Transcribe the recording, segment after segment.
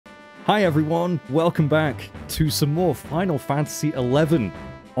Hi everyone, welcome back to some more Final Fantasy XI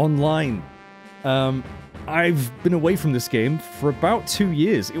Online. I've been away from this game for about 2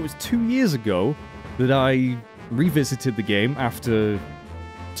 years. It was 2 years ago that I revisited the game after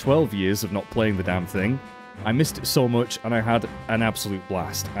 12 years of not playing the damn thing. I missed it so much and I had an absolute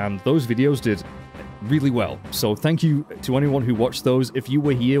blast, and those videos did really well. So thank you to anyone who watched those. If you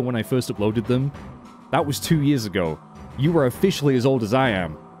were here when I first uploaded them, that was 2 years ago. You were officially as old as I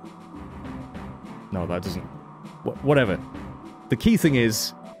am. No, that doesn't... Whatever. The key thing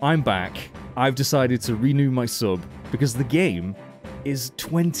is, I'm back. I've decided to renew my sub, because the game is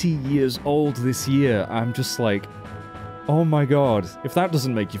 20 years old this year. I'm just like, oh my god. If that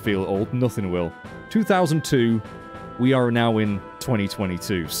doesn't make you feel old, nothing will. 2002, we are now in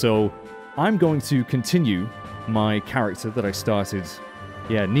 2022. So, I'm going to continue my character that I started,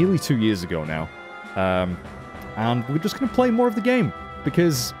 nearly 2 years ago now. And we're just going to play more of the game,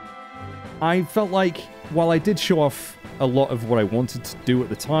 because I felt like, while I did show off a lot of what I wanted to do at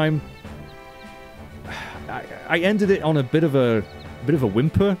the time, I ended it on a bit of a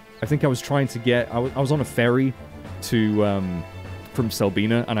whimper. I think I was trying to get... I was on a ferry to from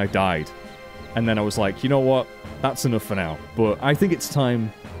Selbina, and I died. And then I was like, you know what? That's enough for now. But I think it's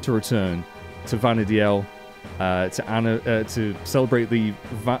time to return to Vana'diel, to celebrate the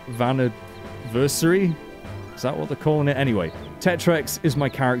Vana'diversary. Is that what they're calling it? Anyway, Tetrex is my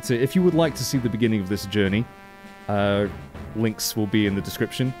character. If you would like to see the beginning of this journey, links will be in the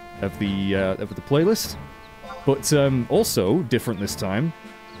description of the playlist. But also, different this time,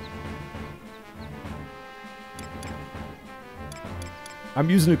 I'm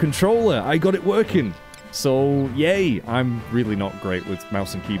using a controller. I got it working. So, yay! I'm really not great with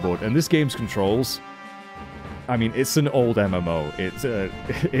mouse and keyboard. And this game's controls, I mean, it's an old MMO.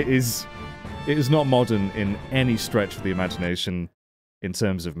 It is not modern in any stretch of the imagination in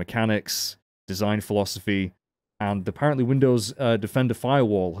terms of mechanics, design philosophy, and apparently Windows Defender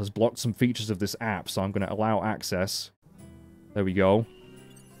Firewall has blocked some features of this app, so I'm going to allow access. There we go.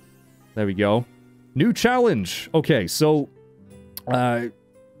 There we go. New challenge! Okay, so,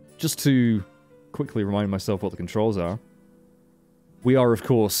 just to quickly remind myself what the controls are, we are, of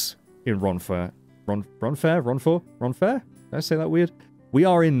course, in Ronfair. Ronfair? Did I say that weird? We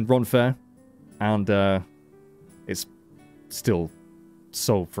are in Ronfair. And, it's still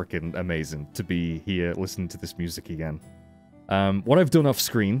so freaking amazing to be here listening to this music again. What I've done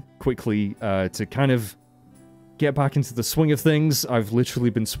off-screen, quickly, to kind of get back into the swing of things, I've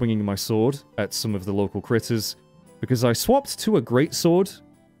literally been swinging my sword at some of the local critters, because I swapped to a greatsword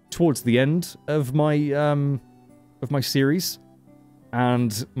towards the end of my series,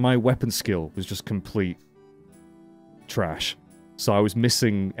 and my weapon skill was just complete trash. So I was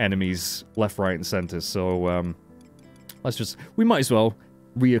missing enemies left, right, and center. So we might as well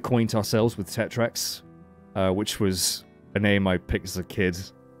reacquaint ourselves with Tetrex, which was a name I picked as a kid.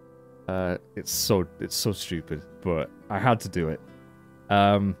 It's so stupid, but I had to do it.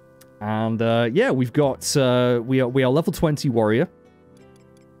 We've got we are level 20 warrior.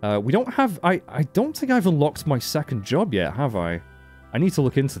 We don't have... I don't think I've unlocked my second job yet, have I? I need to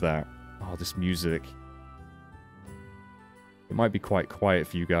look into that. Oh, this music. It might be quite quiet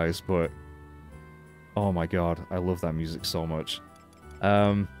for you guys, but... oh my god, I love that music so much.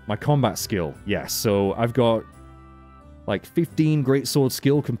 My combat skill. Yes, so I've got... like 15 greatsword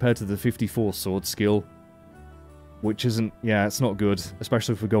skill compared to the 54 sword skill. Which isn't... yeah, it's not good.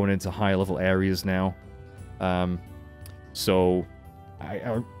 Especially if we're going into higher level areas now. So...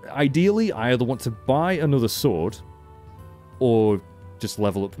 ideally, I either want to buy another sword, or just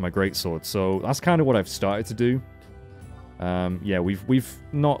level up my greatsword. So that's kind of what I've started to do. We've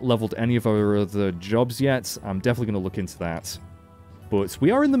not leveled any of our other jobs yet. I'm definitely going to look into that. But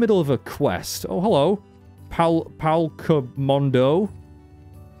we are in the middle of a quest. Oh, hello. Palcamondo.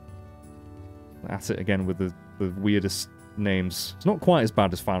 That's it again with the weirdest names. It's not quite as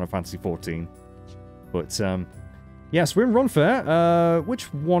bad as Final Fantasy XIV. But, yes, we're in Ronfair.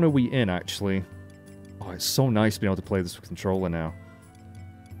 Which one are we in, actually? Oh, it's so nice being able to play this with controller now.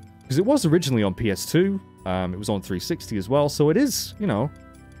 Because it was originally on PS2. It was on 360 as well, so it is, you know...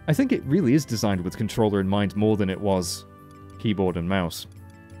 I think it really is designed with controller in mind more than it was keyboard and mouse.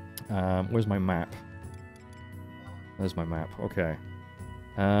 Where's my map? There's my map, okay.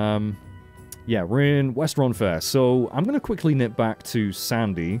 We're in West Ronfair, so I'm going to quickly nip back to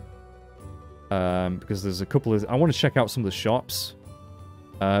Sandy. Because there's a couple of... I want to check out some of the shops.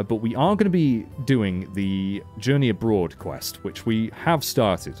 But we are going to be doing the Journey Abroad quest, which we have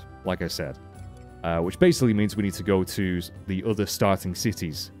started, like I said. Which basically means we need to go to the other starting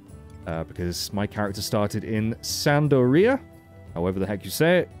cities. Because my character started in Sandoria, however the heck you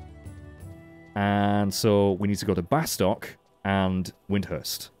say it. And so we need to go to Bastock and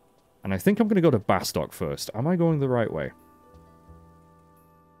Windhurst. And I think I'm going to go to Bastock first. Am I going the right way?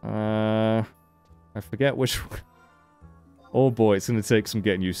 I forget which one. Oh boy, it's going to take some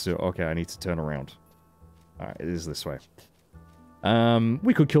getting used to. Okay, I need to turn around. Alright, it is this way.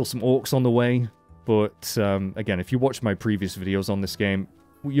 We could kill some orcs on the way, but again, if you watch my previous videos on this game,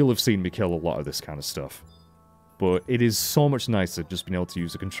 you'll have seen me kill a lot of this kind of stuff. But it is so much nicer just being able to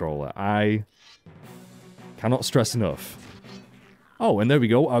use a controller. I cannot stress enough. Oh, and there we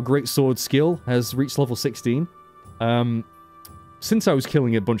go. Our great sword skill has reached level 16. Since I was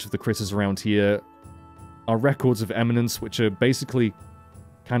killing a bunch of the critters around here, our records of eminence, which are basically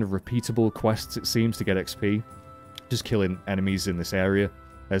kind of repeatable quests, it seems, to get XP, just killing enemies in this area,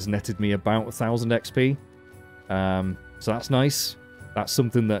 has netted me about 1,000 XP. So that's nice. That's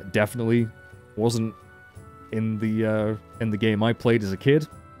something that definitely wasn't in the game I played as a kid.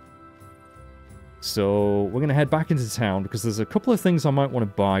 So we're going to head back into town, because there's a couple of things I might want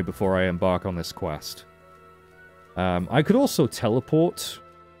to buy before I embark on this quest. I could also teleport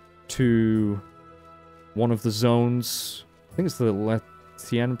to one of the zones. I think it's the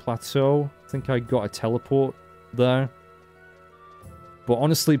Letien Plateau. I think I got a teleport there. But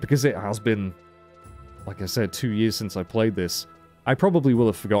honestly, because it has been, like I said, 2 years since I played this, I probably will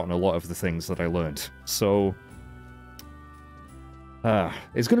have forgotten a lot of the things that I learned. So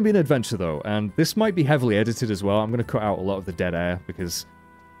it's going to be an adventure, though, and this might be heavily edited as well. I'm going to cut out a lot of the dead air, because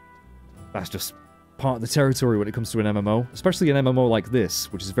that's just part of the territory when it comes to an MMO. Especially an MMO like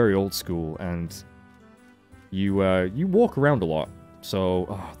this, which is very old school, and you walk around a lot.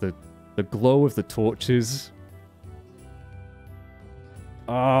 So, the glow of the torches.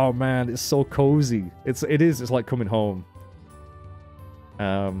 Oh, man, it's so cozy. It's like coming home.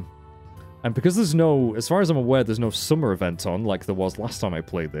 And because there's no, as far as I'm aware, there's no summer event on, like there was last time I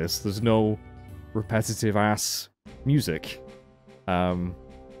played this. There's no repetitive-ass music,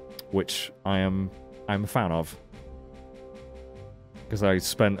 which I'm a fan of. Because I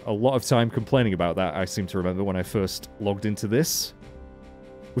spent a lot of time complaining about that, I seem to remember, when I first logged into this.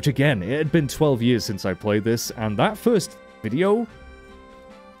 Which, again, it had been 12 years since I played this, and that first video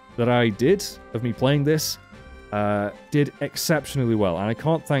that I did of me playing this did exceptionally well, and I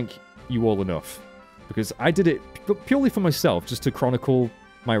can't thank you all enough, because I did it purely for myself, just to chronicle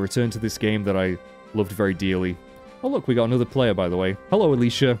my return to this game that I loved very dearly. Oh look, we got another player, by the way. Hello,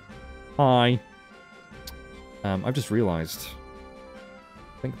 Alicia. Hi. I've just realized,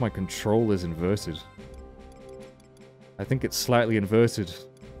 I think my control is inverted. I think it's slightly inverted.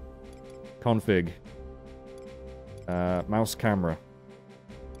 Config. Mouse camera.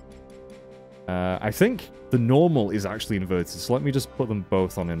 I think the normal is actually inverted, so let me just put them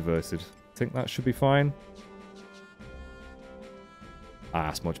both on inverted. I think that should be fine. Ah,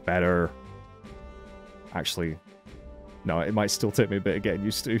 that's much better. Actually, no, it might still take me a bit of getting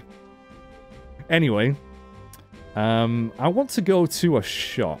used to. Anyway, I want to go to a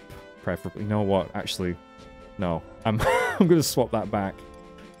shop, preferably. You know what? Actually, no. I'm I'm going to swap that back.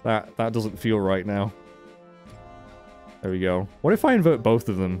 That doesn't feel right now. There we go. What if I invert both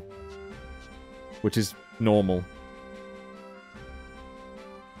of them? Which is normal.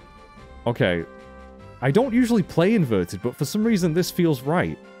 Okay. I don't usually play inverted, but for some reason this feels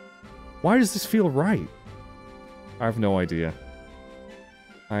right. Why does this feel right? I have no idea.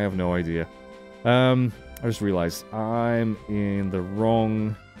 I have no idea. I just realized I'm in the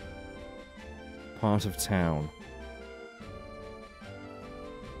wrong part of town.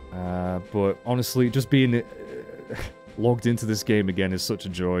 But honestly, just being logged into this game again is such a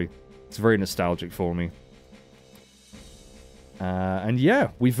joy. It's very nostalgic for me. And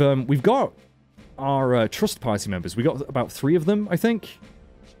yeah, we've got our trust party members. We got about 3 of them, I think.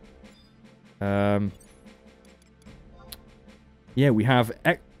 Yeah, we have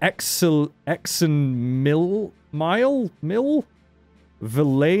Exenmil, Vana'diel,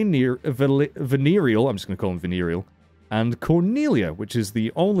 I'm just going to call him Vana'diel, and Cornelia, which is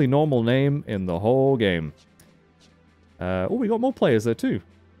the only normal name in the whole game. Oh, we got more players there too.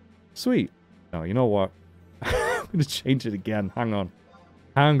 Sweet. Oh, you know what? I'm going to change it again. Hang on.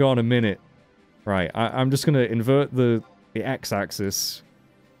 Hang on a minute. Right, I'm just going to invert the x-axis.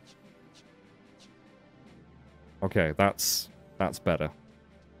 Okay, that's better.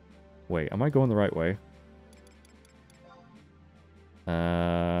 Wait, am I going the right way?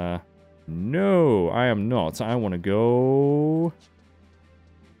 No, I am not. I want to go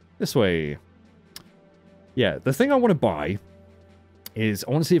this way. Yeah, the thing I want to buy is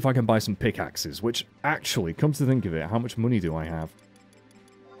I want to see if I can buy some pickaxes, which actually, come to think of it, how much money do I have?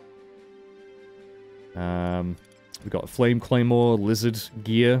 We've got Flame Claymore, Lizard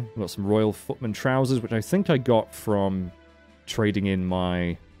gear. We've got some Royal Footman trousers, which I think I got from trading in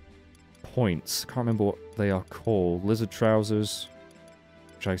my points. Can't remember what they are called. Lizard trousers,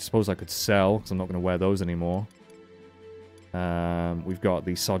 which I suppose I could sell, because I'm not going to wear those anymore. We've got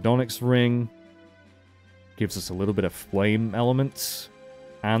the Sardonyx ring. Gives us a little bit of flame elements.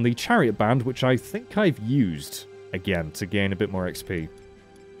 And the Chariot Band, which I think I've used, again, to gain a bit more XP.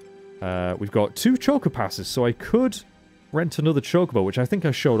 We've got 2 Choco Passes, so I could rent another Chocobo, which I think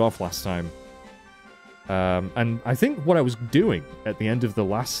I showed off last time. And I think what I was doing at the end of the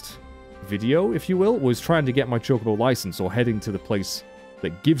last video, if you will, was trying to get my Chocobo license, or heading to the place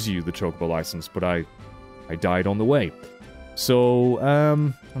that gives you the Chocobo license, but I died on the way. So,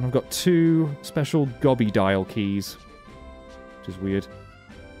 and I've got 2 special Gobby Dial keys, which is weird.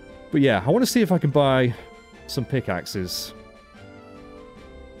 But yeah, I want to see if I can buy some pickaxes.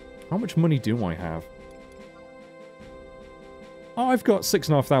 How much money do I have? Oh, I've got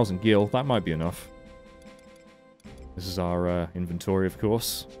 6,500 gil. That might be enough. This is our inventory, of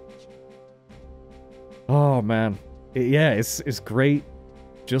course. Oh, man. Yeah, it's great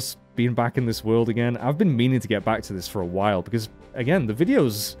just being back in this world again. I've been meaning to get back to this for a while because, again, the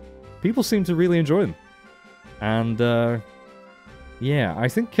videos, people seem to really enjoy them. And, yeah, I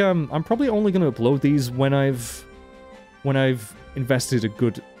think I'm probably only going to upload these when I've invested a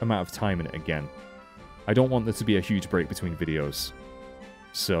good amount of time in it again. I don't want there to be a huge break between videos.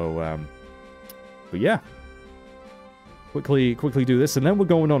 So, but yeah. Quickly do this, and then we're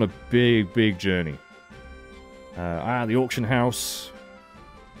going on a big journey. The auction house.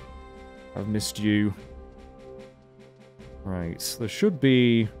 I've missed you. Right, there should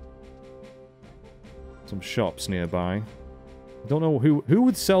be some shops nearby. I don't know who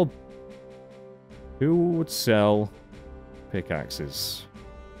would sell pickaxes.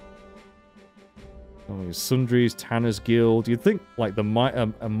 Oh, Sundries, Tanner's Guild. You'd think like a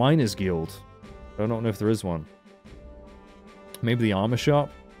Miner's Guild. I don't know if there is one. Maybe the armor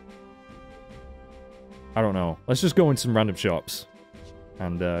shop? I don't know. Let's just go in some random shops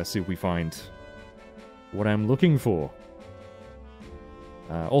and see if we find what I'm looking for.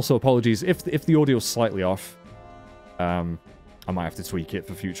 Also, apologies if the audio's slightly off. I might have to tweak it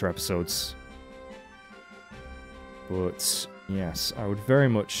for future episodes. But yes, I would very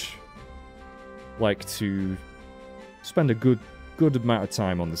much like to spend a good amount of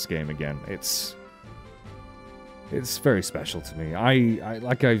time on this game again. It's very special to me. I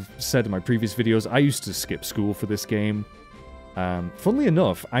like I've said in my previous videos, I used to skip school for this game. Funnily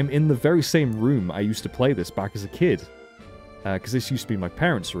enough, I'm in the very same room I used to play this back as a kid. Because this used to be my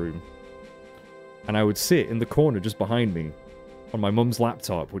parents' room. And I would sit in the corner just behind me on my mum's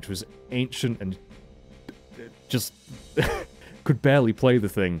laptop, which was ancient and just could barely play the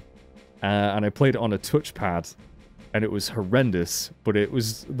thing. And I played it on a touchpad, and it was horrendous, but it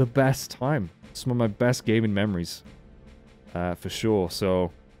was the best time. Some of my best gaming memories, for sure.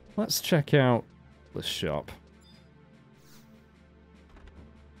 So, let's check out the shop.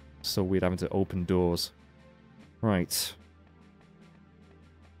 So weird having to open doors. Right.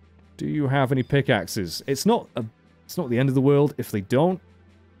 Do you have any pickaxes? It's not the end of the world if they don't.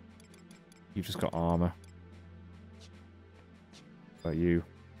 You've just got armor. What about you?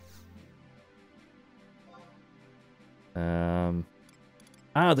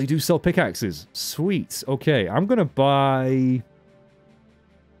 They do sell pickaxes. Sweet. Okay, I'm gonna buy,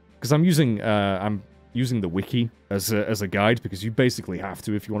 because I'm using the wiki as a guide, because you basically have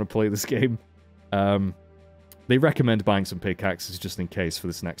to if you want to play this game. They recommend buying some pickaxes just in case for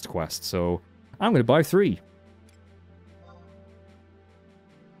this next quest, so I'm gonna buy 3.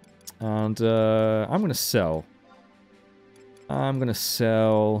 And I'm gonna sell.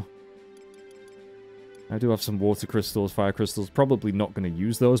 I do have some water crystals, fire crystals. Probably not going to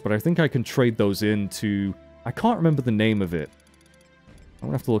use those, but I think I can trade those into... I can't remember the name of it. I'm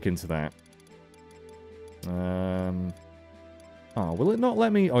going to have to look into that. Oh, will it not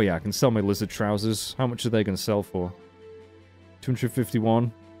let me... Oh, yeah, I can sell my lizard trousers. How much are they going to sell for?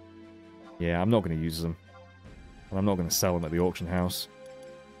 251? Yeah, I'm not going to use them. And I'm not going to sell them at the auction house.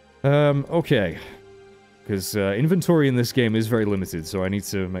 Okay. Because inventory in this game is very limited, so I need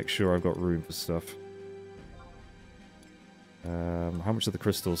to make sure I've got room for stuff. How much do the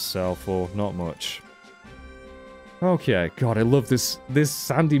crystals sell for? Not much. Okay, God, I love this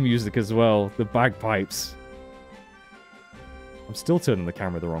sandy music as well. The bagpipes. I'm still turning the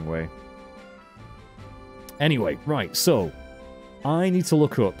camera the wrong way. Anyway, right, so I need to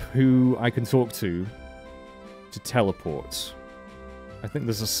look up who I can talk to teleport. I think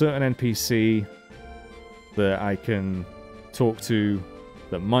there's a certain NPC that I can talk to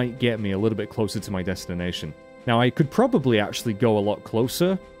that might get me a little bit closer to my destination. Now, I could probably actually go a lot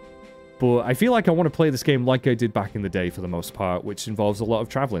closer, but I feel like I want to play this game like I did back in the day for the most part, which involves a lot of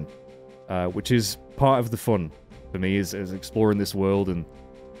traveling, which is part of the fun for me, is exploring this world and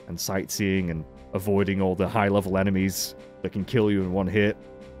sightseeing and avoiding all the high-level enemies that can kill you in one hit.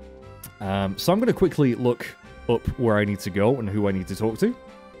 So I'm going to quickly look up where I need to go and who I need to talk to.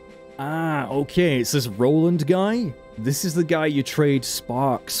 Ah, okay, it's this Roland guy. This is the guy you trade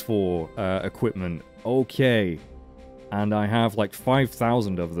sparks for equipment. Okay. And I have like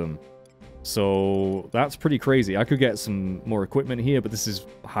 5,000 of them. So that's pretty crazy. I could get some more equipment here, but this is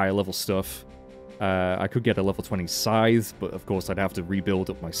higher level stuff. I could get a level 20 scythe, but of course I'd have to rebuild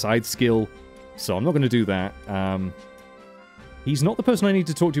up my scythe skill. So I'm not going to do that. He's not the person I need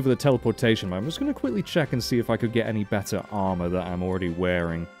to talk to for the teleportation, but I'm just going to quickly check and see if I could get any better armor that I'm already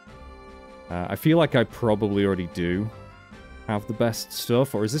wearing. I feel like I probably already do have the best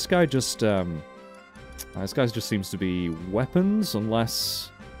stuff, or is this guy just, this guy just seems to be weapons,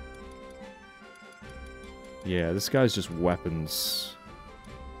 unless... Yeah, this guy's just weapons,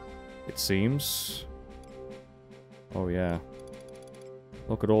 it seems. Oh, yeah.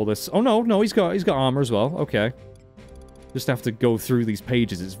 Look at all this. Oh, no, he's got armor as well. Okay. Just have to go through these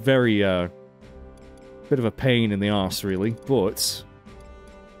pages. It's very, bit of a pain in the arse, really, but...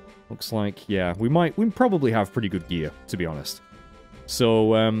 Looks like, yeah, we probably have pretty good gear, to be honest.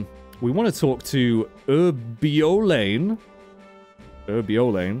 So, we want to talk to Urbiolane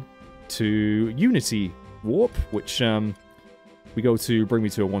to Unity Warp, which, we go to bring me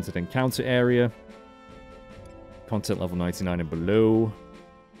to a wanted encounter area. Content level 99 and below.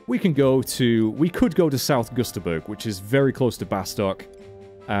 We could go to South Gustaberg, which is very close to Bastok,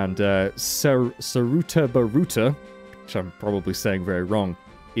 and Saruta Baruta, which I'm probably saying very wrong,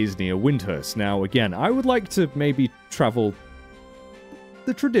 is near Windhurst. Now, again, I would like to maybe travel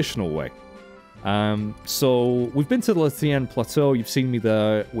the traditional way. So, we've been to the Lathienne Plateau, you've seen me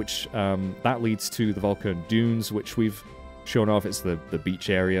there, which, that leads to the Valkyrn Dunes, which we've shown off, it's the beach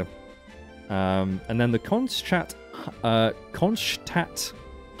area. And then the Kronstadt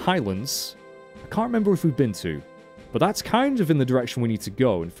Highlands, I can't remember if we've been to, but that's kind of in the direction we need to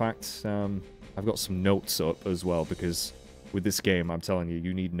go. In fact, I've got some notes up as well, because with this game, I'm telling you,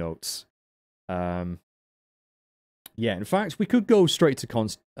 you need notes. Yeah, in fact, we could go straight to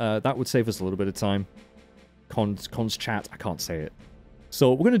that would save us a little bit of time. Kronstadt, I can't say it.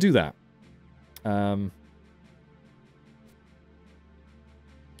 So we're going to do that.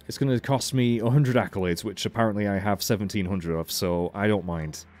 It's going to cost me 100 accolades, which apparently I have 1,700 of, so I don't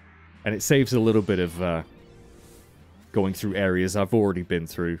mind. And it saves a little bit of going through areas I've already been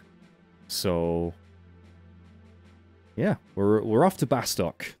through. So, yeah, we're off to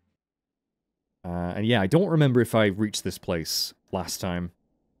Bastok. And yeah, I don't remember if I reached this place last time.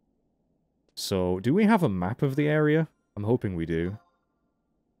 So, do we have a map of the area? I'm hoping we do.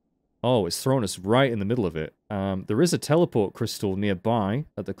 Oh, it's thrown us right in the middle of it. There is a teleport crystal nearby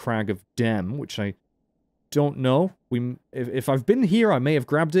at the Crag of Dem, which I don't know. If I've been here, I may have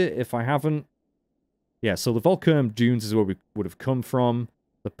grabbed it. If I haven't... Yeah, so the Valkyrn Dunes is where we would have come from.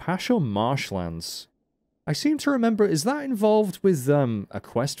 The Pasho Marshlands. I seem to remember, is that involved with a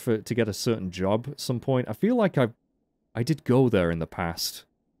quest to get a certain job at some point? I feel like I did go there in the past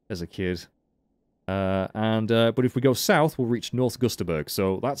as a kid. But if we go south, we'll reach North Gustaberg,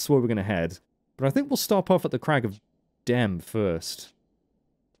 so that's where we're going to head. But I think we'll stop off at the Crag of Dem first.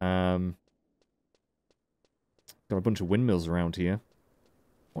 Got a bunch of windmills around here.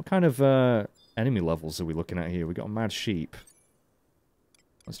 What kind of enemy levels are we looking at here? We got a mad sheep.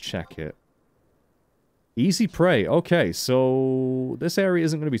 Let's check it. Easy prey. Okay, so this area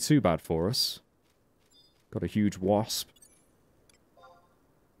isn't going to be too bad for us. Got a huge wasp.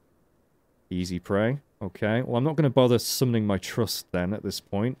 Easy prey. Okay, well, I'm not going to bother summoning my trust then at this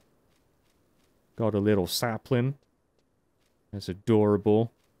point. Got a little sapling. It's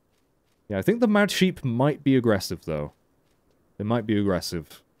adorable. Yeah, I think the mad sheep might be aggressive, though. They might be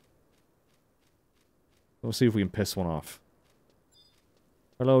aggressive. We'll see if we can piss one off.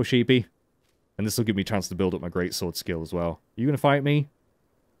 Hello, sheepy. And this will give me a chance to build up my greatsword skill as well. Are you going to fight me?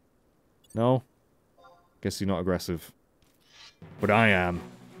 No? Guess you're not aggressive. But I am.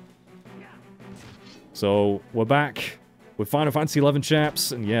 So, we're back with Final Fantasy XI,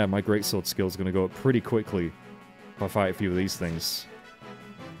 chaps. And yeah, my greatsword skill is going to go up pretty quickly if I fight a few of these things.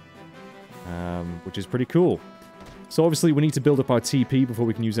 Which is pretty cool. So obviously we need to build up our TP before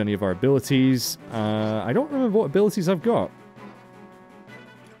we can use any of our abilities. I don't remember what abilities I've got.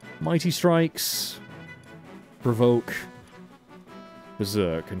 Mighty Strikes. Provoke.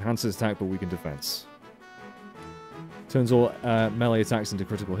 Berserk. Enhances attack but weaken defense. Turns all melee attacks into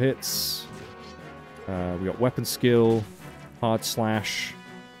critical hits. We got weapon skill, hard slash.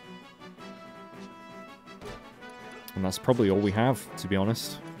 And that's probably all we have, to be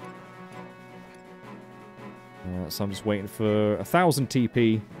honest. So I'm just waiting for 1,000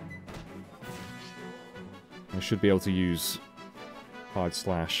 TP. I should be able to use hard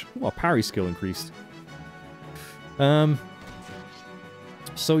slash. Ooh, our parry skill increased. So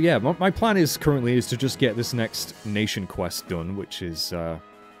yeah, my plan is currently to just get this next nation quest done, which is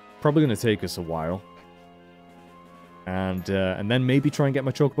probably going to take us a while. And then maybe try and get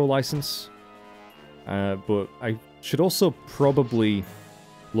my Chocobo license. But I should also probably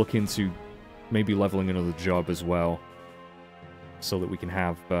look into maybe leveling another job as well, so that we can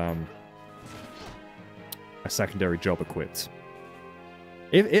have a secondary job equipped.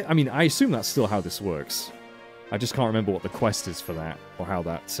 I mean, I assume that's still how this works. I just can't remember what the quest is for that, or how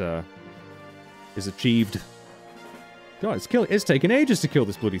that is achieved. God, it's taken ages to kill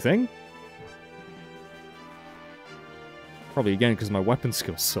this bloody thing. Probably again because my weapon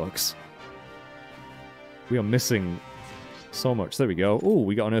skill sucks. We are missing so much. There we go. Oh,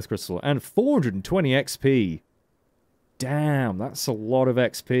 we got an Earth Crystal. And 420 XP. Damn, that's a lot of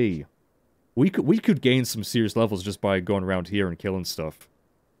XP. We could gain some serious levels just by going around here and killing stuff.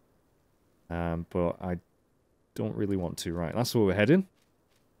 But I don't really want to. Right, that's where we're heading.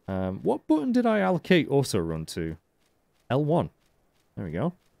 What button did I allocate auto run to? L1. There we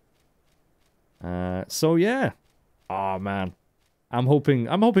go. So yeah. Oh man. I'm hoping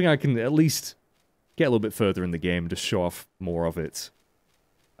I can at least get a little bit further in the game to show off more of it.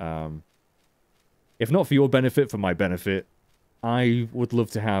 If not for your benefit, for my benefit, I would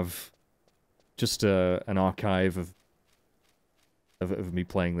love to have just an archive of me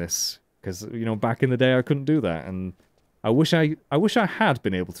playing this, because you know, back in the day I couldn't do that, and I wish I had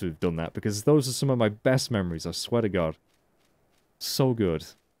been able to have done that, because those are some of my best memories. I swear to God, so good.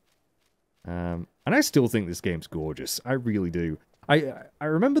 And I still think this game's gorgeous. I really do. I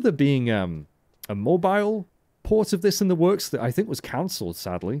remember there being a mobile port of this in the works that I think was cancelled,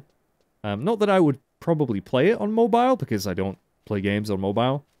 sadly. Not that I would probably play it on mobile, because I don't play games on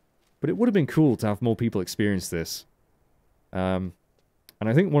mobile, but it would have been cool to have more people experience this. And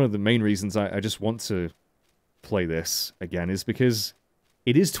I think one of the main reasons I just want to play this again is because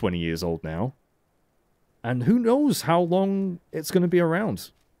it is 20 years old now, and who knows how long it's going to be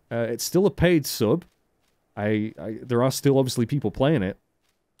around. It's still a paid sub. There are still obviously people playing it.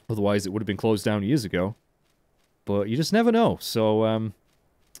 Otherwise, it would have been closed down years ago. But you just never know. So,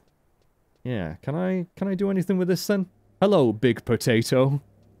 yeah. Can I do anything with this then? Hello, big potato.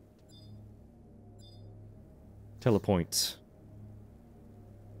 Telepoint.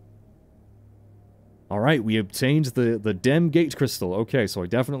 Alright, we obtained the Dem Gate Crystal. Okay, so I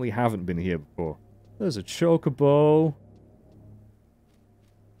definitely haven't been here before. There's a Chocobo.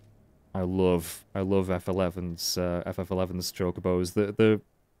 I love FF11's Chocobos.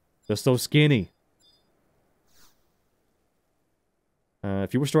 They're so skinny.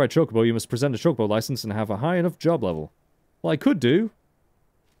 If you wish to ride Chocobo, you must present a Chocobo license and have a high enough job level. Well, I could do,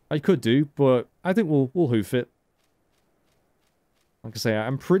 but I think we'll hoof it. Like I say,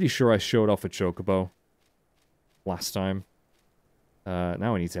 I'm pretty sure I showed off a Chocobo last time.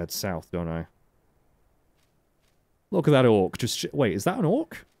 Now I need to head south, don't I? Look at that orc. Wait, is that an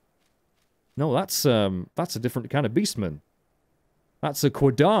orc? No, that's a different kind of beastman. That's a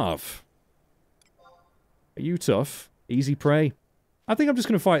Quadav. Are you tough? Easy prey? I think I'm just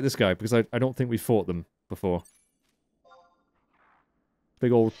going to fight this guy, because I don't think we fought them before.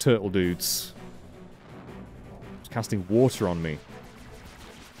 Big old turtle dudes. Just casting water on me.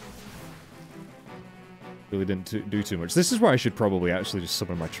 Really didn't do too much. This is where I should probably actually just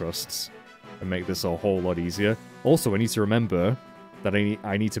summon my trusts and make this a whole lot easier. Also, I need to remember that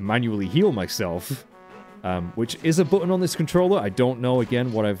I need to manually heal myself, which is a button on this controller. I don't know,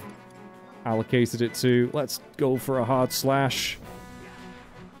 again, what I've allocated it to. Let's go for a hard slash.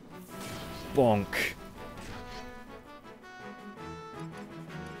 Bonk.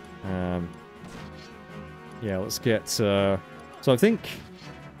 Yeah, let's get... so I think...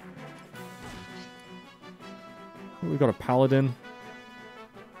 we've got a paladin.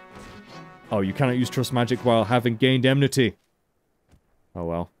 Oh, you cannot use trust magic while having gained enmity. Oh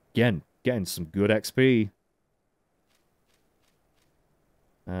well. Again, getting some good XP.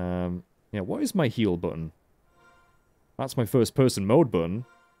 Yeah, what is my heal button? That's my first person mode button.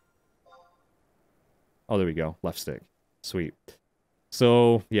 Oh, there we go. Left stick. Sweet.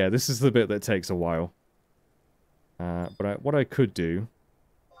 So, yeah, this is the bit that takes a while. But what I could do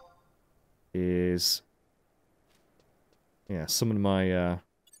is... yeah, summon my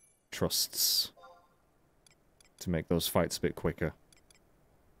trusts to make those fights a bit quicker.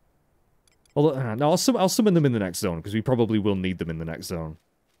 Although, no, I'll summon them in the next zone, because we probably will need them in the next zone.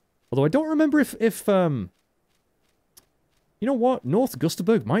 Although I don't remember if you know what? North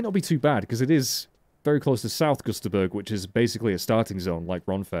Gusterberg might not be too bad, because it is very close to South Gusterberg, which is basically a starting zone, like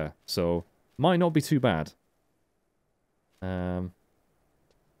Ronfair. So, might not be too bad. Yeah,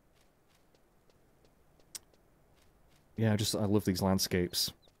 I love these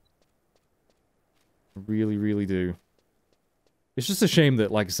landscapes. I really, really do. It's just a shame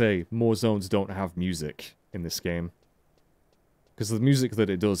that, like I say, more zones don't have music in this game. Because the music that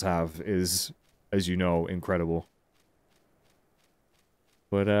it does have is, as you know, incredible.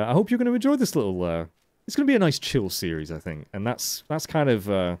 But I hope you're going to enjoy this little... it's going to be a nice chill series, I think. And that's kind of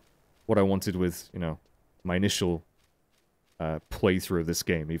what I wanted with, you know, my initial playthrough of this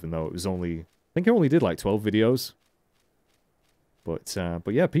game, even though it was only... I think I only did like 12 videos. But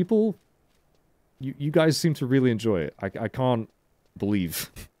yeah, people... You guys seem to really enjoy it. I can't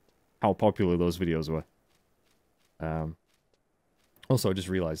believe how popular those videos were. Also, I just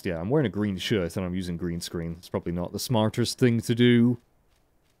realized, yeah, I'm wearing a green shirt and I'm using green screen. It's probably not the smartest thing to do.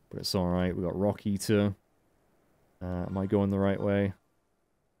 But it's alright. We got Rock Eater. Am I going the right way?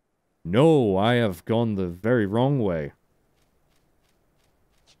 No, I have gone the very wrong way.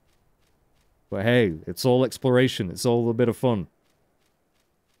 But hey, it's all exploration. It's all a bit of fun.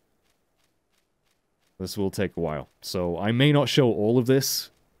 This will take a while. So I may not show all of this.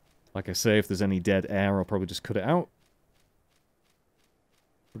 Like I say, if there's any dead air, I'll probably just cut it out.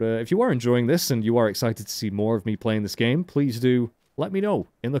 But if you are enjoying this and you are excited to see more of me playing this game, please do let me know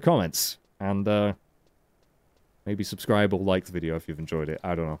in the comments. And maybe subscribe or like the video if you've enjoyed it.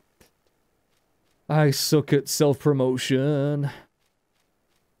 I don't know. I suck at self-promotion.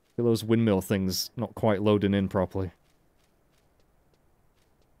 Those windmill things not quite loading in properly.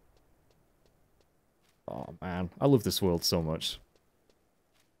 Oh man, I love this world so much.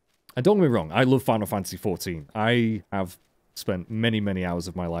 And don't get me wrong, I love Final Fantasy XIV. I have spent many, many hours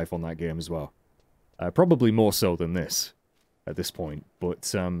of my life on that game as well. Probably more so than this, at this point. But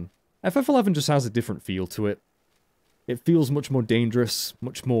FF11 just has a different feel to it. It feels much more dangerous,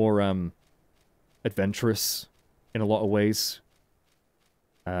 much more adventurous in a lot of ways.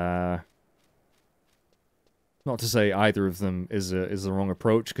 Not to say either of them is the wrong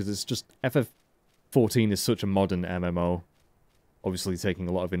approach, because it's just FF14 is such a modern MMO, obviously taking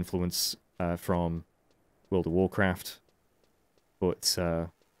a lot of influence from World of Warcraft, but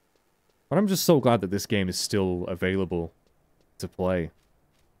I'm just so glad that this game is still available to play.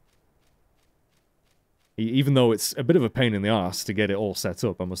 Even though it's a bit of a pain in the arse to get it all set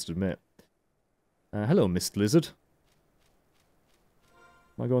up, I must admit. Hello, Mist Lizard.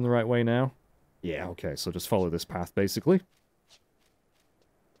 Am I going the right way now? Yeah, okay, so just follow this path, basically.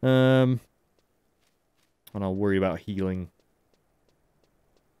 And I'll worry about healing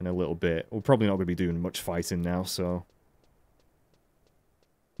in a little bit. We're probably not going to be doing much fighting now, so...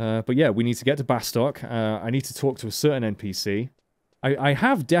 but yeah, we need to get to Bastok. I need to talk to a certain NPC. I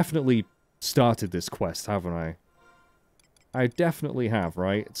have definitely started this quest, haven't I? I definitely have,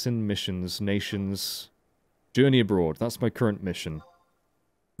 right? It's in missions, nations... Journey abroad, that's my current mission.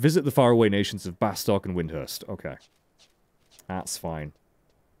 Visit the faraway nations of Bastok and Windhurst. Okay. That's fine.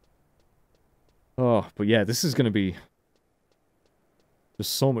 Oh, but yeah, this is going to be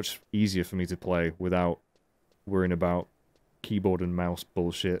just so much easier for me to play without worrying about keyboard and mouse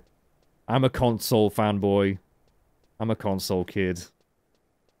bullshit. I'm a console fanboy. I'm a console kid.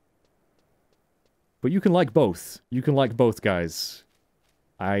 But you can like both. You can like both, guys.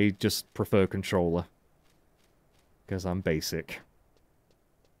 I just prefer controller. Because I'm basic.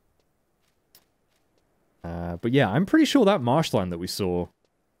 But yeah, I'm pretty sure that marshland that we saw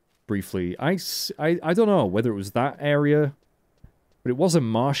briefly, I don't know whether it was that area, but it was a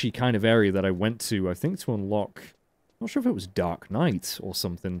marshy kind of area that I went to, I think to unlock, I'm not sure if it was Dark Knight or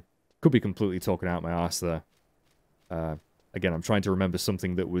something. Could be completely talking out my ass there. Again, I'm trying to remember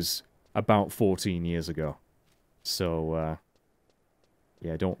something that was about 14 years ago. So,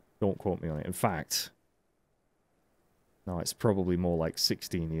 yeah, don't quote me on it. In fact, no, it's probably more like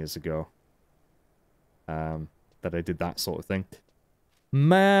 16 years ago. That I did that sort of thing.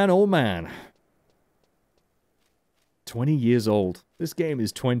 Man, oh man. 20 years old. This game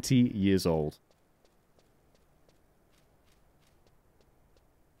is 20 years old.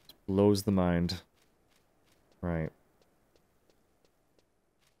 Blows the mind. Right.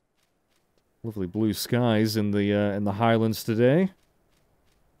 Lovely blue skies in the Highlands today.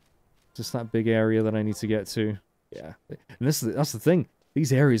 Just that big area that I need to get to. Yeah. And that's the thing.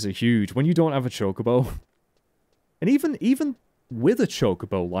 These areas are huge. When you don't have a chocobo, and even with a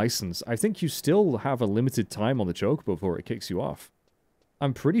chocobo license, I think you still have a limited time on the chocobo before it kicks you off.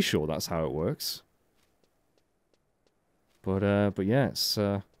 I'm pretty sure that's how it works. But yeah, it's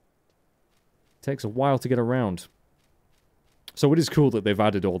takes a while to get around. So it is cool that they've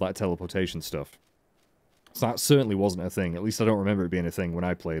added all that teleportation stuff. So that certainly wasn't a thing. At least I don't remember it being a thing when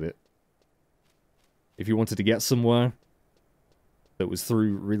I played it. If you wanted to get somewhere that was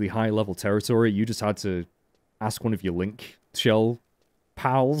through really high-level territory, you just had to ask one of your Link Shell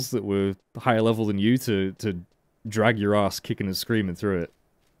pals that were higher level than you to drag your ass kicking and screaming through it.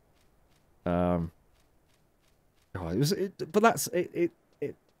 But it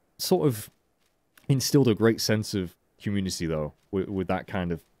sort of instilled a great sense of community, though, with that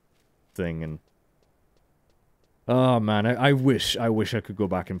kind of thing. And oh man, I wish I could go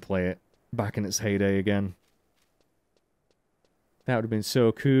back and play it back in its heyday again. That would have been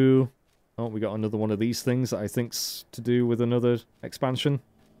so cool. Oh, we got another one of these things that I think's to do with another expansion.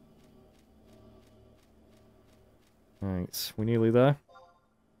 Right, we're nearly there.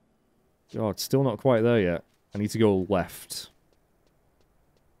 Oh, it's still not quite there yet. I need to go left.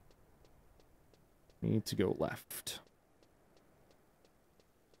 Need to go left.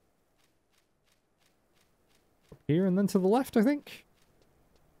 Up here and then to the left, I think.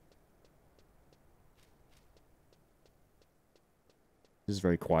 This is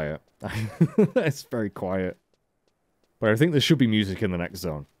very quiet. It's very quiet. But I think there should be music in the next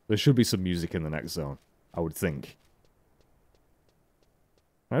zone. There should be some music in the next zone, I would think.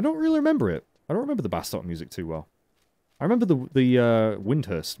 I don't really remember it. I don't remember the Bastok music too well. I remember the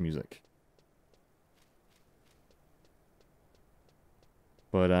Windhurst music.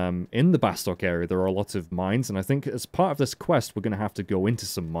 But in the Bastok area, there are lots of mines, and I think as part of this quest, we're going to have to go into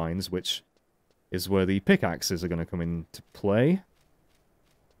some mines, which is where the pickaxes are going to come into play.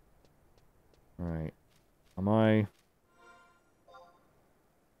 Right. Am I...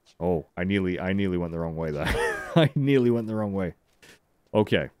 Oh, I nearly went the wrong way there. I nearly went the wrong way.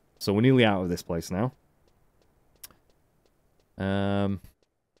 Okay, so we're nearly out of this place now. I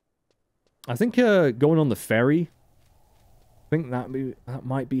think going on the ferry, I think that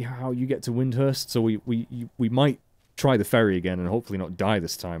might be how you get to Windhurst. So we might try the ferry again and hopefully not die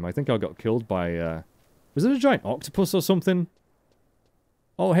this time. I think I got killed by was it a giant octopus or something?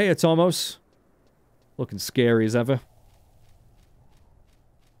 Oh hey, Atomos, looking scary as ever.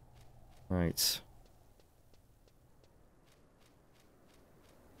 Right.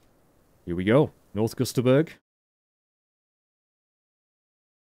 Here we go. North Gusterberg.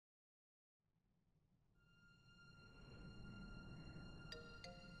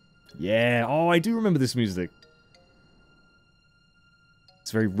 Yeah. Oh, I do remember this music.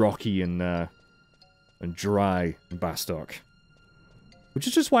 It's very rocky and dry in Bastok. Which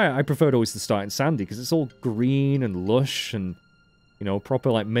is just why I preferred always to start in Sandy, because it's all green and lush and, you know,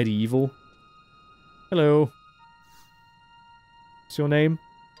 proper like medieval. Hello. What's your name?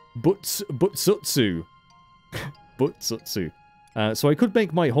 Butsutsu. Butsutsu. So I could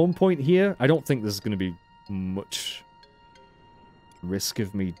make my home point here. I don't think there's going to be much risk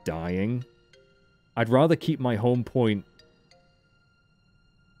of me dying. I'd rather keep my home point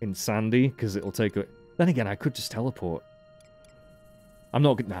in Sandy, because it'll take a... Then again, I could just teleport. I'm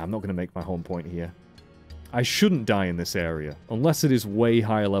not going to make my home point here. I shouldn't die in this area, unless it is way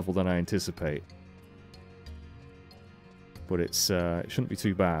higher level than I anticipate. But it's it shouldn't be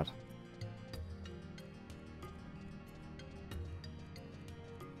too bad.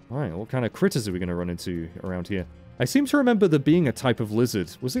 Alright, what kind of critters are we going to run into around here? I seem to remember there being a type of lizard.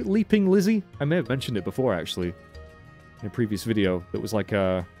 Was it Leaping Lizzie? I may have mentioned it before, actually. In a previous video. That was like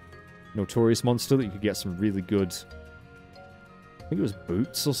a notorious monster that you could get some really good... I think it was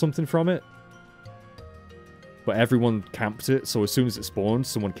boots or something from it. But everyone camped it, so as soon as it spawned,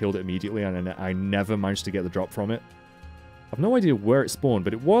 someone killed it immediately, and I never managed to get the drop from it. I've no idea where it spawned,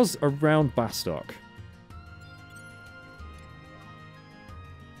 but it was around Bastok.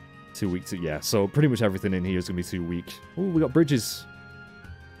 Too weak to... Yeah, so pretty much everything in here is going to be too weak. Oh, we got bridges.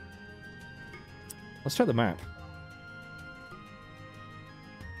 Let's check the map.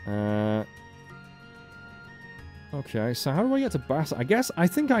 Okay, so how do I get to Bastok? I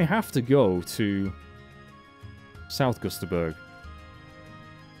think I have to go to South Gusterberg.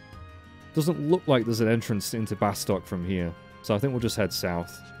 Doesn't look like there's an entrance into Bastok from here. So I think we'll just head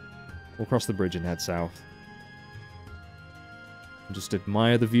south. We'll cross the bridge and head south. And just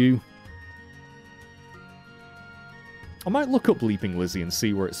admire the view. I might look up Leaping Lizzie and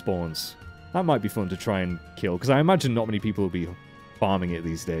see where it spawns. That might be fun to try and kill, because I imagine not many people will be farming it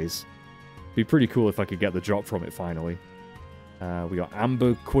these days. It'd be pretty cool if I could get the drop from it finally. We got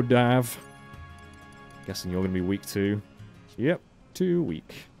Amber Quadav. Guessing you're going to be weak too. Yep, too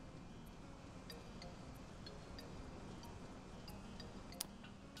weak.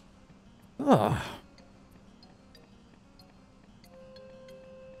 Ah.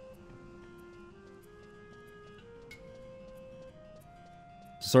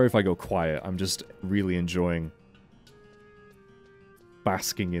 Sorry if I go quiet. I'm just really enjoying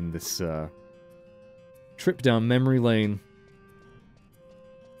basking in this trip down memory lane.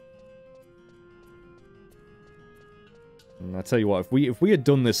 And I tell you what, if we had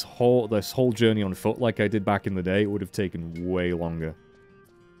done this whole journey on foot like I did back in the day, it would have taken way longer.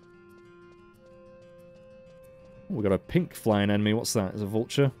 We got a pink flying enemy. What's that? Is it a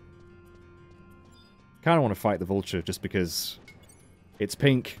vulture? Kind of want to fight the vulture just because it's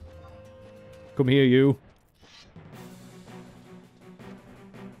pink. Come here, you.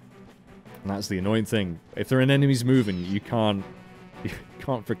 And that's the annoying thing. If there are enemies moving, you can't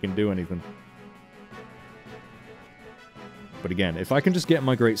freaking do anything. But again, if I can just get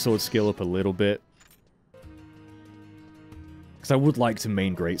my greatsword skill up a little bit, because I would like to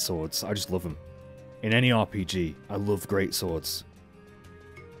main greatswords. I just love them. In any RPG, I love greatswords.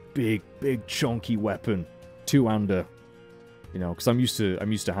 Big, chunky weapon, two-hander. You know, because I'm used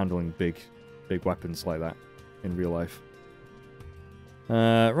to handling big weapons like that in real life.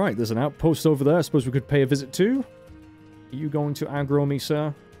 Right, there's an outpost over there. I suppose we could pay a visit to. Are you going to aggro me,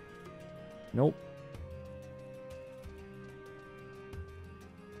 sir? Nope.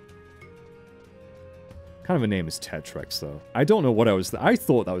 Kind of a name is Tetrex, though. I don't know what I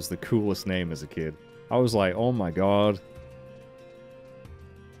thought that was the coolest name as a kid. I was like, oh my god.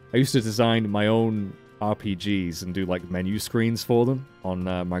 I used to design my own RPGs and do, like, menu screens for them on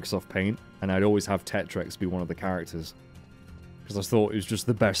Microsoft Paint, and I'd always have Tetrex be one of the characters. Because I thought it was just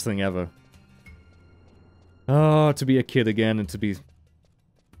the best thing ever. Oh, to be a kid again and to be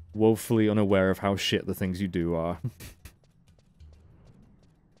woefully unaware of how shit the things you do are.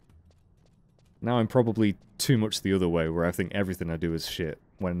 Now I'm probably too much the other way, where I think everything I do is shit,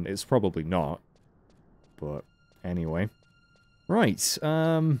 when it's probably not. But, anyway. Right,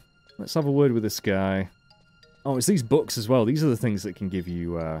 let's have a word with this guy. Oh, it's these books as well. These are the things that can give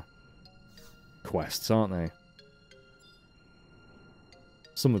you, quests, aren't they?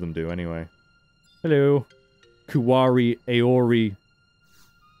 Some of them do, anyway. Hello. Kuwari Aori.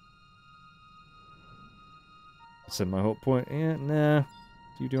 Said my hope point. Yeah, nah.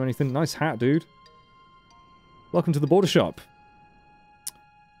 Do you do anything? Nice hat, dude. Welcome to the border shop.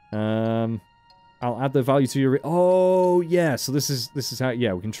 I'll add the value to your... Oh, yeah. So this is how...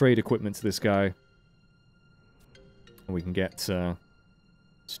 Yeah, we can trade equipment to this guy. And we can get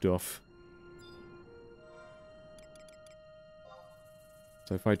stuff.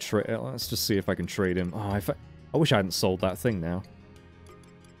 So if I trade... Let's just see if I can trade him. Oh, I wish I hadn't sold that thing now.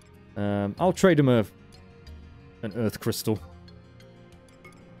 I'll trade him an earth crystal.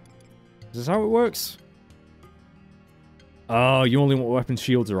 Is this how it works? Oh, you only want weapons,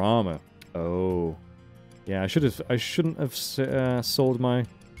 shields, or armor. Oh. Yeah, I shouldn't have sold my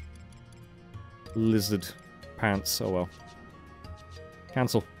lizard pants. Oh well.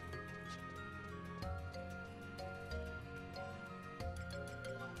 Cancel.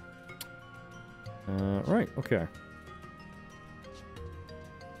 Right, okay.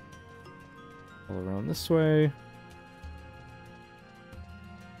 All around this way.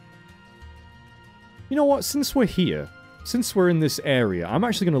 You know what? Since we're here, since we're in this area, I'm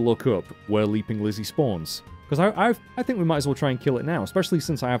actually going to look up where Leaping Lizzie spawns. Because I think we might as well try and kill it now, especially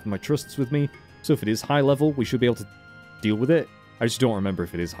since I have my trusts with me. So if it is high level, we should be able to deal with it. I just don't remember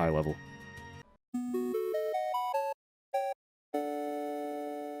if it is high level.